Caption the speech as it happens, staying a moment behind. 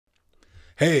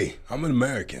Hey, I'm an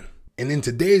American. And in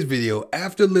today's video,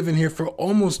 after living here for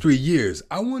almost 3 years,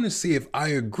 I want to see if I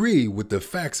agree with the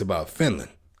facts about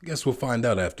Finland. Guess we'll find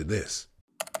out after this.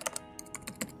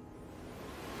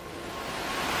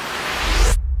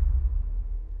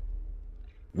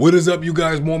 What is up, you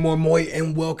guys? Moi,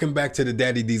 and welcome back to the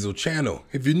Daddi Diesel channel.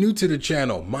 If you're new to the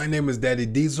channel, my name is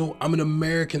Daddi Diesel. I'm an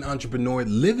American entrepreneur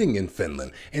living in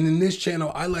Finland. And in this channel,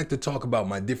 I like to talk about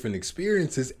my different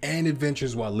experiences and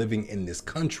adventures while living in this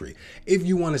country. If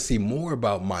you want to see more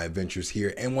about my adventures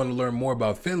here and want to learn more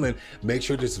about Finland, make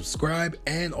sure to subscribe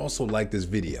and also like this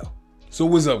video. So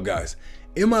what's up, guys?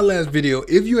 In my last video,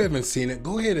 if you haven't seen it,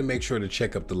 go ahead and make sure to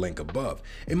check up the link above.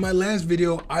 In my last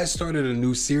video, I started a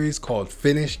new series called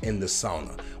Finnish in the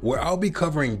Sauna, where I'll be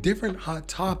covering different hot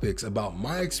topics about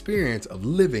my experience of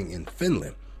living in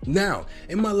Finland. Now,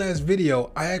 in my last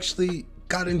video, I actually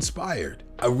got inspired.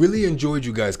 I really enjoyed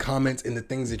you guys' comments and the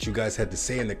things that you guys had to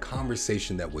say in the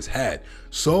conversation that was had.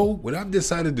 So what I've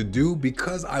decided to do,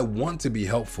 because I want to be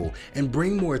helpful and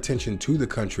bring more attention to the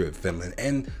country of Finland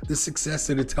and the success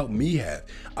that it's helped me have,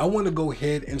 I want to go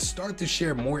ahead and start to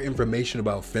share more information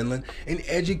about Finland and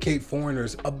educate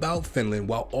foreigners about Finland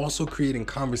while also creating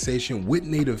conversation with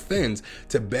native Finns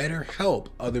to better help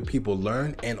other people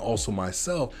learn and also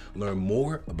myself learn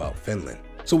more about Finland.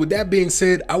 So with that being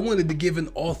said, I wanted to give an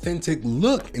authentic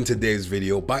look in today's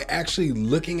video by actually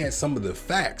looking at some of the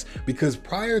facts, because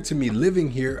prior to me living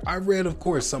here, I read, of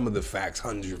course, some of the facts,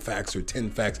 100 facts or 10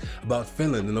 facts about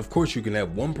Finland. And of course, you can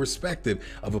have one perspective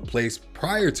of a place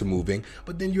prior to moving,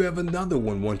 but then you have another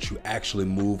one once you actually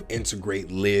move,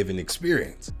 integrate, live, and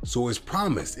experience. So as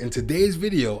promised, in today's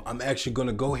video, I'm actually going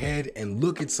to go ahead and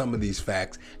look at some of these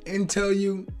facts and tell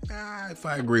you if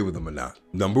I agree with them or not.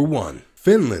 Number 1,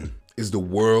 Finland is the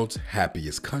world's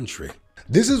happiest country.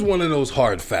 This is one of those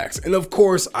hard facts, and of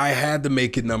course I had to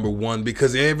make it number 1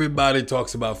 because everybody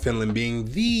talks about Finland being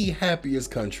the happiest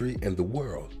country in the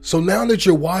world. So now that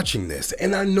you're watching this,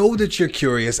 and I know that you're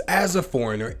curious as a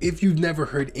foreigner, if you've never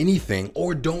heard anything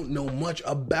or don't know much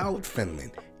about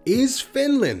Finland, is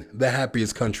Finland the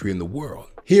happiest country in the world?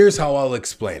 Here's how I'll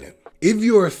explain it. If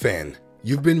you're a Finn,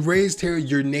 you've been raised here,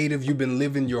 you're native, you've been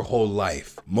living your whole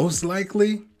life, most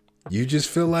likely you just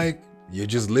feel like you're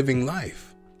just living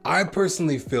life. I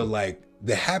personally feel like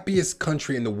the happiest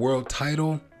country in the world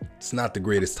title, it's not the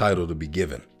greatest title to be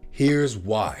given. Here's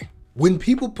why. When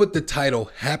people put the title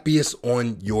happiest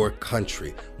on your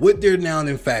country, what they're now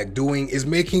in fact doing is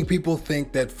making people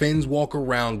think that Finns walk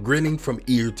around grinning from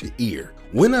ear to ear.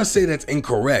 When I say that's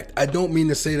incorrect, I don't mean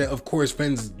to say that, of course,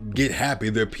 Finns get happy,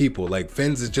 they're people. Like,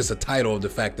 Finns is just a title of the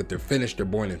fact that they're Finnish, they're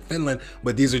born in Finland,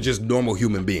 but these are just normal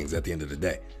human beings at the end of the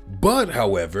day. But,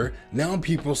 however, now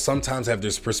people sometimes have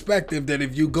this perspective that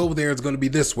if you go there, it's going to be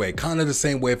this way. Kind of the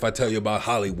same way if I tell you about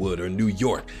Hollywood or New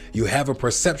York. You have a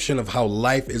perception of how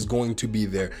life is going to be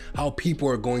there, how people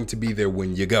are going to be there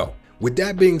when you go. With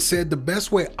that being said, the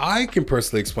best way I can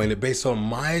personally explain it based on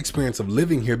my experience of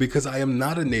living here, because I am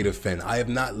not a native Finn, I have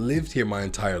not lived here my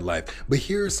entire life, but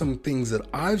here are some things that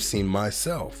I've seen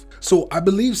myself. So I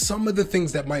believe some of the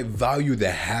things that might value the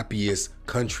happiest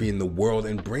country in the world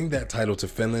and bring that title to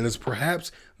Finland is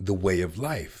perhaps the way of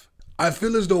life. I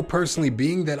feel as though personally,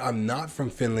 being that I'm not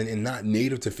from Finland and not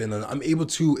native to Finland, I'm able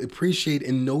to appreciate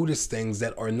and notice things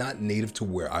that are not native to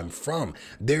where I'm from.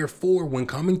 Therefore, when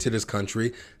coming to this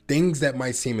country, things that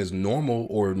might seem as normal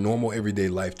or normal everyday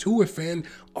life to a Finn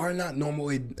are not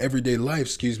normal everyday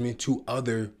life, to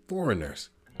other foreigners.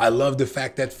 I love the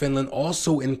fact that Finland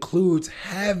also includes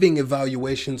having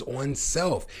evaluations on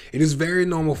self. It is very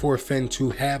normal for a Finn to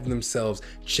have themselves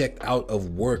checked out of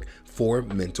work for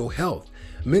mental health.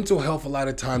 Mental health, a lot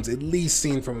of times, at least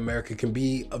seen from America, can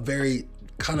be a very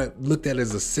kind of looked at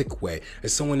as a sick way.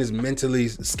 If someone is mentally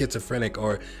schizophrenic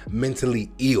or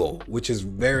mentally ill, which is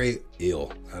very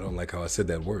ill. I don't like how I said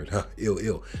that word,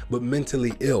 ill, but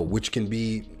mentally ill, which can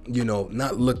be,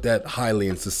 not looked at highly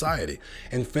in society.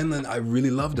 In Finland, I really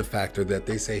love the factor that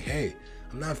they say, hey,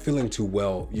 I'm not feeling too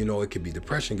well. It could be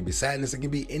depression, it could be sadness, it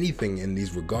could be anything in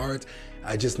these regards.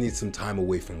 I just need some time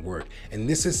away from work. And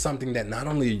this is something that not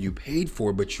only are you paid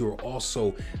for, but you're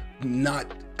also not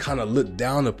kind of looked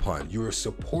down upon. You're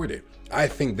supported. I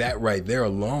think that right there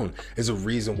alone is a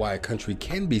reason why a country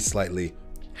can be slightly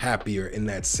happier in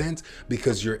that sense,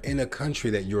 because you're in a country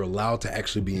that you're allowed to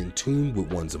actually be in tune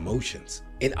with one's emotions.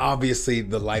 and obviously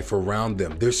the life around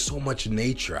them. There's so much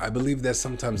nature. I believe that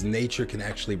sometimes nature can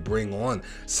actually bring on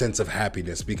sense of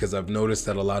happiness, because I've noticed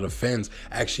that a lot of Finns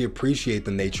actually appreciate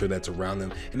the nature that's around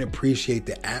them and appreciate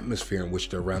the atmosphere in which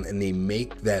they're around, and they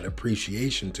make that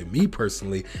appreciation, to me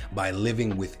personally, by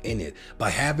living within it, by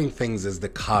having things as the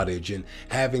cottage and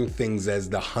having things as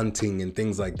the hunting and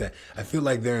things like that. I feel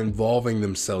like they're involving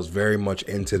themselves very much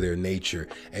into their nature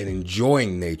and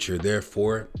enjoying nature.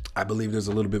 Therefore, I believe there's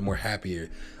a little bit more happier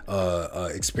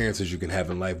experiences you can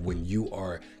have in life when you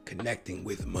are connecting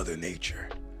with Mother Nature.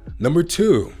 Number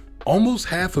 2, almost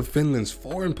half of Finland's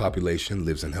foreign population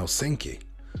lives in Helsinki.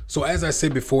 So as I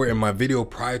said before in my video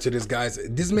prior to this, guys,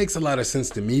 this makes a lot of sense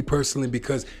to me personally,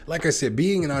 because like I said,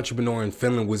 being an entrepreneur in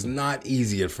Finland was not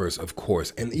easy at first, of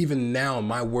course. And even now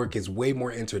my work is way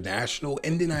more international,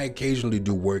 and then I occasionally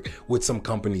do work with some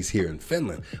companies here in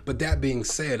Finland. But that being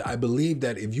said, I believe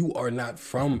that if you are not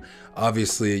from,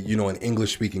 obviously, you know, an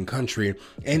English speaking country,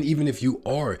 and even if you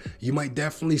are, you might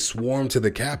definitely swarm to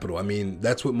the capital. I mean,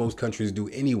 that's what most countries do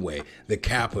anyway. The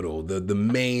capital, the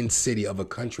main city of a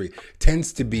country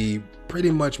tends to be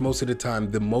pretty much most of the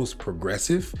time the most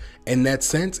progressive in that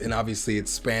sense, and obviously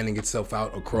it's spanning itself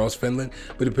out across Finland,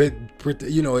 but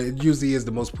you know, it usually is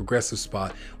the most progressive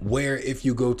spot, where if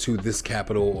you go to this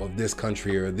capital of this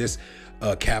country or this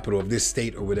capital of this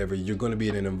state or whatever, you're going to be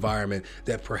in an environment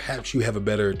that perhaps you have a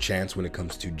better chance when it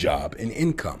comes to job and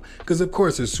income. Because of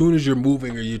course, as soon as you're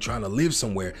moving or you're trying to live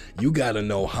somewhere, you got to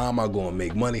know, how am I going to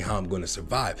make money, how I'm going to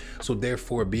survive. So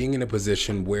therefore, being in a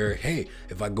position where, hey,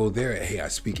 if I go there, hey, I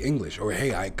speak English, or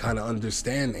hey, I kind of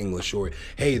understand English, or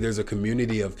hey, there's a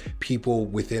community of people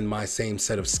within my same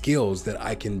set of skills that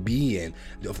I can be in.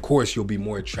 Of course, you'll be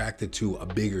more attracted to a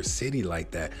bigger city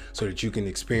like that, so that you can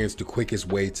experience the quickest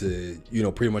way to, you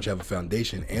know, pretty much have a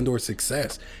foundation and or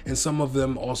success. And some of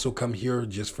them also come here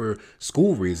just for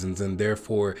school reasons, and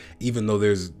therefore, even though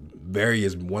there's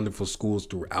various wonderful schools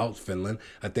throughout Finland,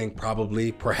 I think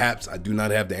probably, perhaps, I do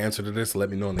not have the answer to this, let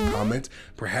me know in the comments,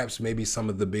 perhaps maybe some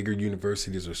of the bigger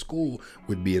universities or school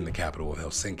would be in the capital of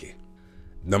Helsinki.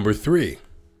 Number 3,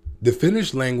 the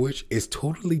Finnish language is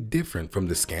totally different from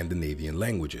the Scandinavian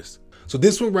languages. So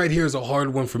this one right here is a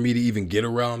hard one for me to even get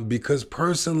around, because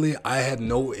personally I had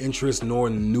no interest nor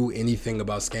knew anything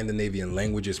about Scandinavian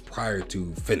languages prior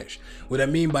to Finnish. What I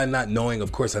mean by not knowing,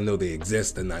 of course I know they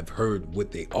exist and I've heard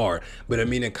what they are, but I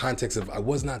mean in context of I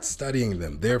was not studying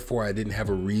them, therefore I didn't have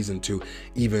a reason to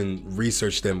even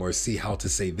research them or see how to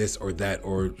say this or that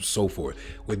or so forth.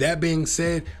 With that being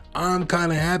said, I'm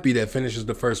kind of happy that Finnish is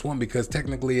the first one, because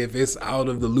technically if it's out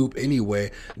of the loop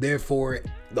anyway, therefore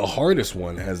the hardest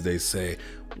one, as they say,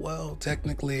 well,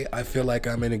 technically I feel like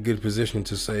I'm in a good position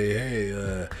to say,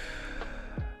 hey,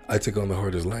 I took on the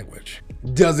hardest language.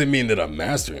 Doesn't mean that I'm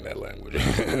mastering that language.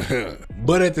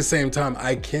 But at the same time,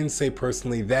 I can say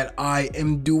personally that I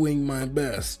am doing my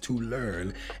best to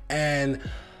learn, and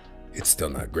it's still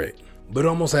not great. But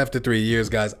almost after 3 years,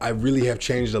 guys, I really have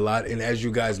changed a lot. And as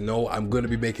you guys know, I'm going to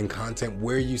be making content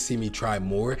where you see me try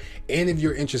more. And if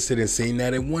you're interested in seeing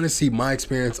that and want to see my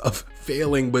experience of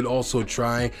failing, but also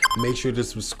trying, make sure to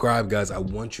subscribe, guys. I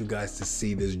want you guys to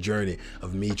see this journey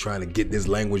of me trying to get this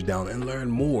language down and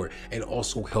learn more, and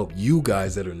also help you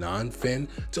guys that are non-Finn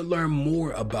to learn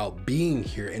more about being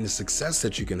here and the success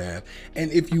that you can have. And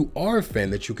if you are Finn,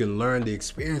 that you can learn the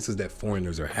experiences that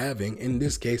foreigners are having, in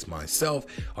this case, myself,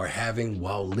 are having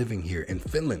while living here in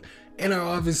Finland. And I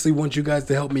obviously want you guys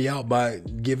to help me out by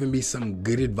giving me some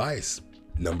good advice.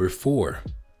 Number 4,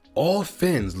 all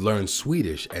Finns learn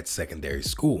Swedish at secondary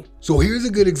school. So here's a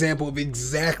good example of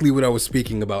exactly what I was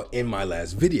speaking about in my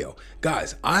last video.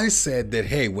 Guys, I said that,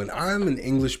 hey, when I'm an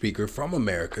English speaker from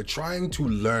America trying to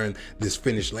learn this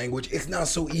Finnish language, it's not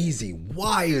so easy.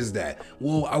 Why is that?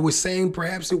 Well, I was saying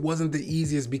perhaps it wasn't the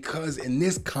easiest because in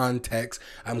this context,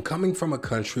 I'm coming from a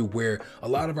country where a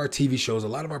lot of our TV shows, a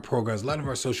lot of our programs, a lot of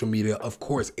our social media, of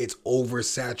course, it's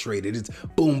oversaturated. It's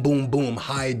boom, boom, boom,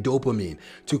 high dopamine.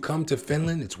 To come to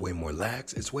Finland, it's way more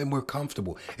lax, it's way more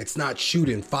comfortable. It's not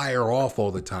shooting fire off all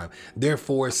the time.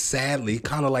 Therefore, sadly,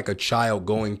 kind of like a child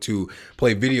going to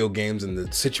play video games, and the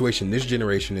situation this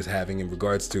generation is having in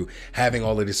regards to having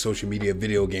all of this social media,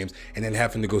 video games, and then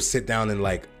having to go sit down in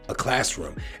like a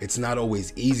classroom. It's not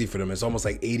always easy for them. It's almost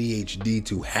like ADHD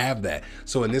to have that.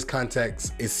 So in this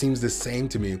context, it seems the same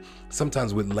to me.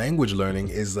 Sometimes with language learning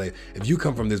is like, if you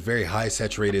come from this very high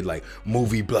saturated like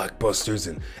movie blockbusters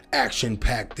and action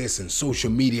packed this and social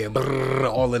media,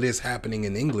 all of this happening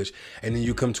in English, and then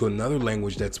you come to another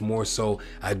language that's more so,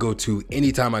 I go to,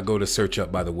 anytime I go to search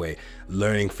up, by the way,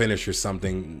 learning Finnish or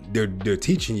something, they're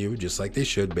teaching you just like they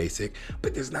should, basic,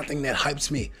 but there's nothing that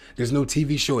hypes me. There's no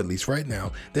TV show, at least right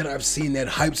now, that that I've seen that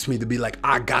hypes me to be like,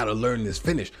 I gotta learn this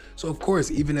Finnish. So of course,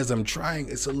 even as I'm trying,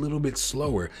 it's a little bit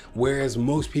slower. Whereas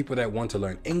most people that want to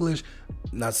learn English,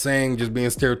 not saying just being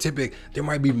stereotypic, there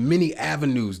might be many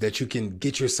avenues that you can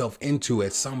get yourself into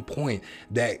at some point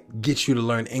that gets you to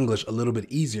learn English a little bit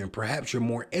easier. And perhaps you're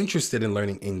more interested in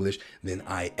learning English than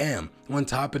I am. On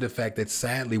top of the fact that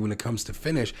sadly, when it comes to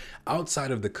Finnish,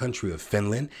 outside of the country of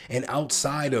Finland and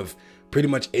outside of pretty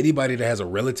much anybody that has a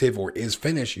relative or is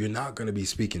Finnish, you're not going to be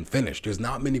speaking Finnish. There's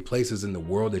not many places in the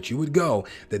world that you would go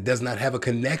that does not have a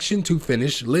connection to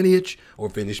Finnish lineage or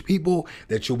Finnish people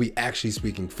that you'll be actually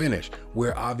speaking Finnish,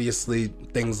 where obviously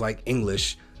things like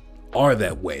English are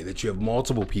that way, that you have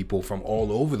multiple people from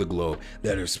all over the globe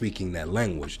that are speaking that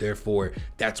language. Therefore,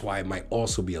 that's why it might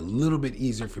also be a little bit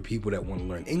easier for people that want to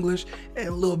learn English and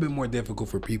a little bit more difficult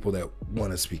for people that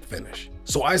want to speak Finnish.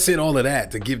 So I said all of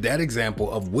that to give that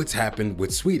example of what's happened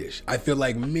with Swedish. I feel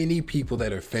like many people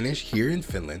that are Finnish here in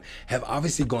Finland have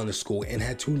obviously gone to school and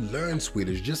had to learn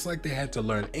Swedish just like they had to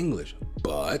learn English.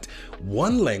 But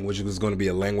one language was going to be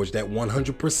a language that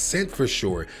 100% for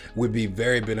sure would be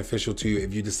very beneficial to you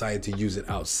if you decide to use it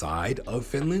outside of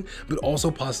Finland, but also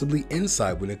possibly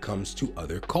inside when it comes to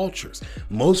other cultures.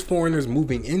 Most foreigners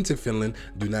moving into Finland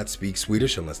do not speak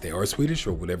Swedish unless they are Swedish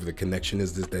or whatever the connection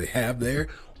is that they have there.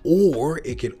 Or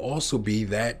it could also be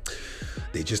that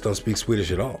they just don't speak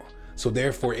Swedish at all. So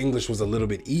therefore, English was a little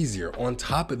bit easier. On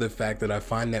top of the fact that I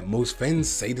find that most Finns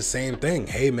say the same thing.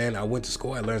 Hey man, I went to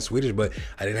school, I learned Swedish, but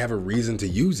I didn't have a reason to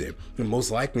use it. And most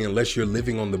likely, unless you're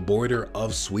living on the border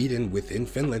of Sweden within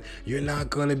Finland, you're not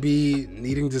gonna be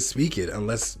needing to speak it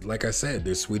unless, like I said,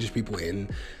 there's Swedish people in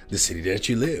the city that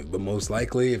you live. But most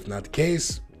likely, if not the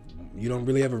case, you don't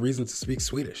really have a reason to speak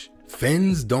Swedish.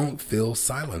 Finns don't fill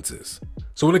silences.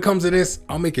 So when it comes to this,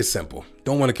 I'll make it simple.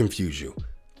 Don't want to confuse you.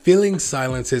 Feeling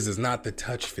silences is not the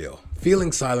touch feel.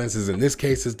 Feeling silences in this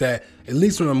case is that, at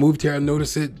least when I moved here, I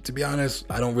noticed it. To be honest,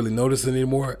 I don't really notice it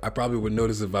anymore. I probably would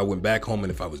notice if I went back home and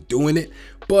if I was doing it.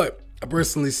 But I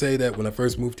personally say that when I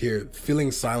first moved here, feeling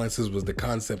silences was the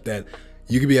concept that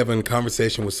you could be having a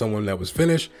conversation with someone that was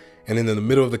Finnish, and then in the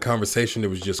middle of the conversation, it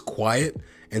was just quiet.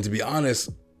 And to be honest,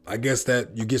 I guess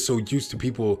that you get so used to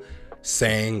people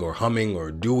saying or humming or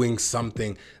doing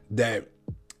something that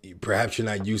perhaps you're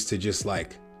not used to just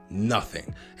like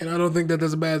nothing. And I don't think that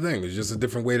that's a bad thing. It's just a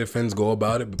different way that Finns go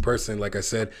about it. But personally, like I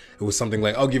said, it was something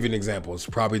like, I'll give you an example. It's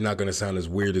probably not going to sound as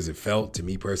weird as it felt to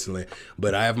me personally,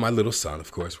 but I have my little son,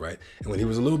 of course, right? And when he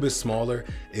was a little bit smaller,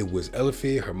 it was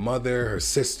Elifie, her mother, her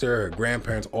sister, her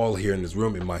grandparents, all here in this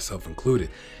room, and myself included.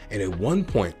 And at one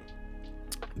point,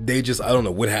 they just, I don't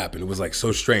know what happened. It was like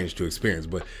so strange to experience,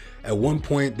 but at one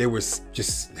point they were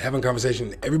just having a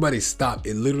conversation. Everybody stopped.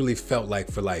 It literally felt like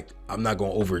for like, I'm not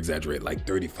going to over exaggerate, like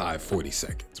 35, 40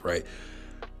 seconds, right?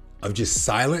 Of just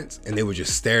silence. And they were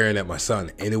just staring at my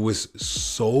son. And it was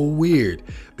so weird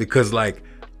because like,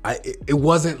 it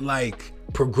wasn't like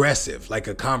progressive, like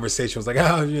a conversation was like,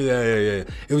 oh yeah.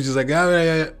 It was just like, oh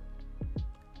yeah.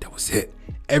 That was it.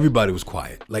 Everybody was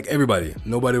quiet, like everybody.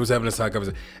 Nobody was having a side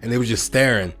conversation, and they were just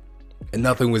staring, and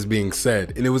nothing was being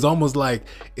said. And it was almost like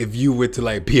if you were to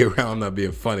like be around, not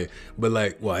being funny, but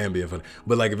like, well, I am being funny,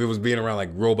 but like if it was being around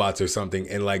like robots or something,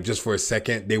 and like just for a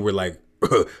second they were like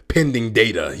pending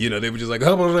data, you know, they were just like,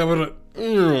 yeah, but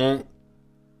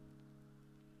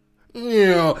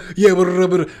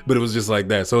it was just like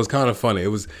that. So it was kind of funny. It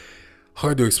was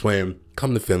hard to explain.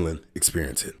 Come to Finland,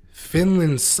 experience it.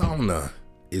 Finland sauna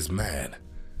is mad.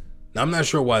 Now, I'm not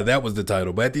sure why that was the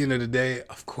title, but at the end of the day,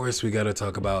 of course, we got to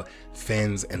talk about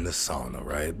Finns and the sauna,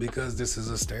 right? Because this is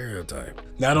a stereotype.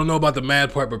 Now, I don't know about the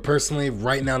mad part, but personally,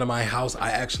 right now in my house,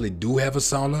 I actually do have a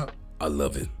sauna. I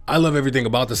love it. I love everything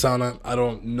about the sauna. I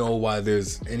don't know why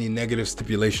there's any negative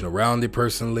stipulation around it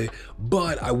personally,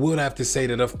 but I would have to say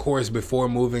that, of course, before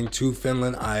moving to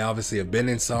Finland, I obviously have been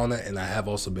in sauna and I have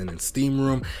also been in steam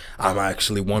room. I'm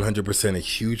actually 100% a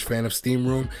huge fan of steam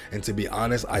room. And to be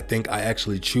honest, I think I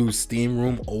actually choose steam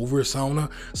room over sauna.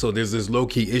 So there's this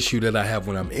low-key issue that I have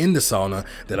when I'm in the sauna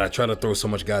that I try to throw so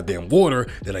much goddamn water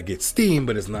that I get steam,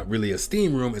 but it's not really a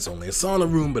steam room. It's only a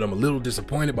sauna room, but I'm a little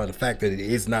disappointed by the fact that it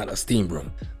is not a steam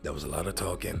room. That was a lot of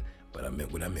talking, but I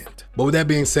meant what I meant. But with that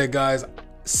being said, guys,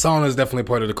 sauna is definitely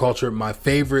part of the culture. My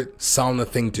favorite sauna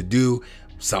thing to do,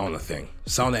 sauna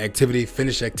activity,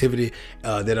 Finnish activity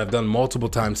that I've done multiple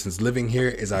times since living here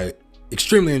is I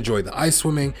extremely enjoy the ice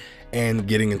swimming and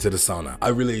getting into the sauna. I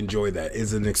really enjoy that.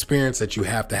 It's an experience that you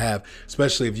have to have,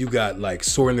 especially if you got like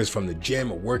soreness from the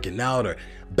gym or working out or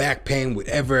back pain,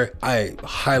 whatever. I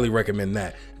highly recommend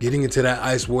that. Getting into that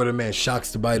ice water, man,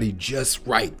 shocks the body just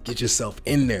right. Get yourself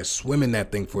in there, swim in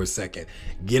that thing for a second.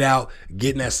 Get out,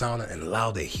 get in that sauna, and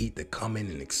allow the heat to come in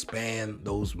and expand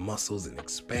those muscles and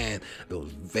expand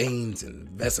those veins and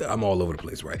vessels. I'm all over the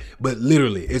place, right? But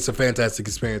literally, it's a fantastic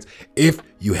experience. If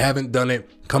you haven't done it,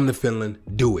 come to Finland,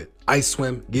 do it. Ice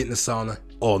swim, get in the sauna,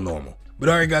 all normal. But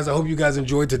all right, guys, I hope you guys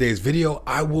enjoyed today's video.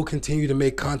 I will continue to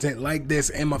make content like this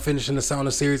and my Finnish in the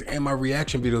Sauna series and my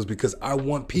reaction videos because I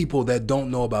want people that don't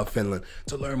know about Finland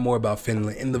to learn more about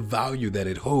Finland and the value that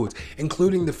it holds,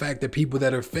 including the fact that people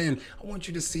that are Finn, I want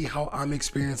you to see how I'm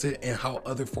experiencing it and how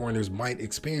other foreigners might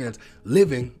experience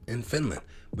living in Finland.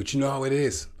 But you know how it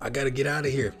is. I got to get out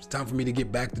of here. It's time for me to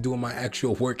get back to doing my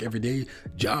actual work every day,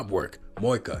 job work.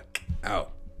 Moika,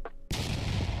 out.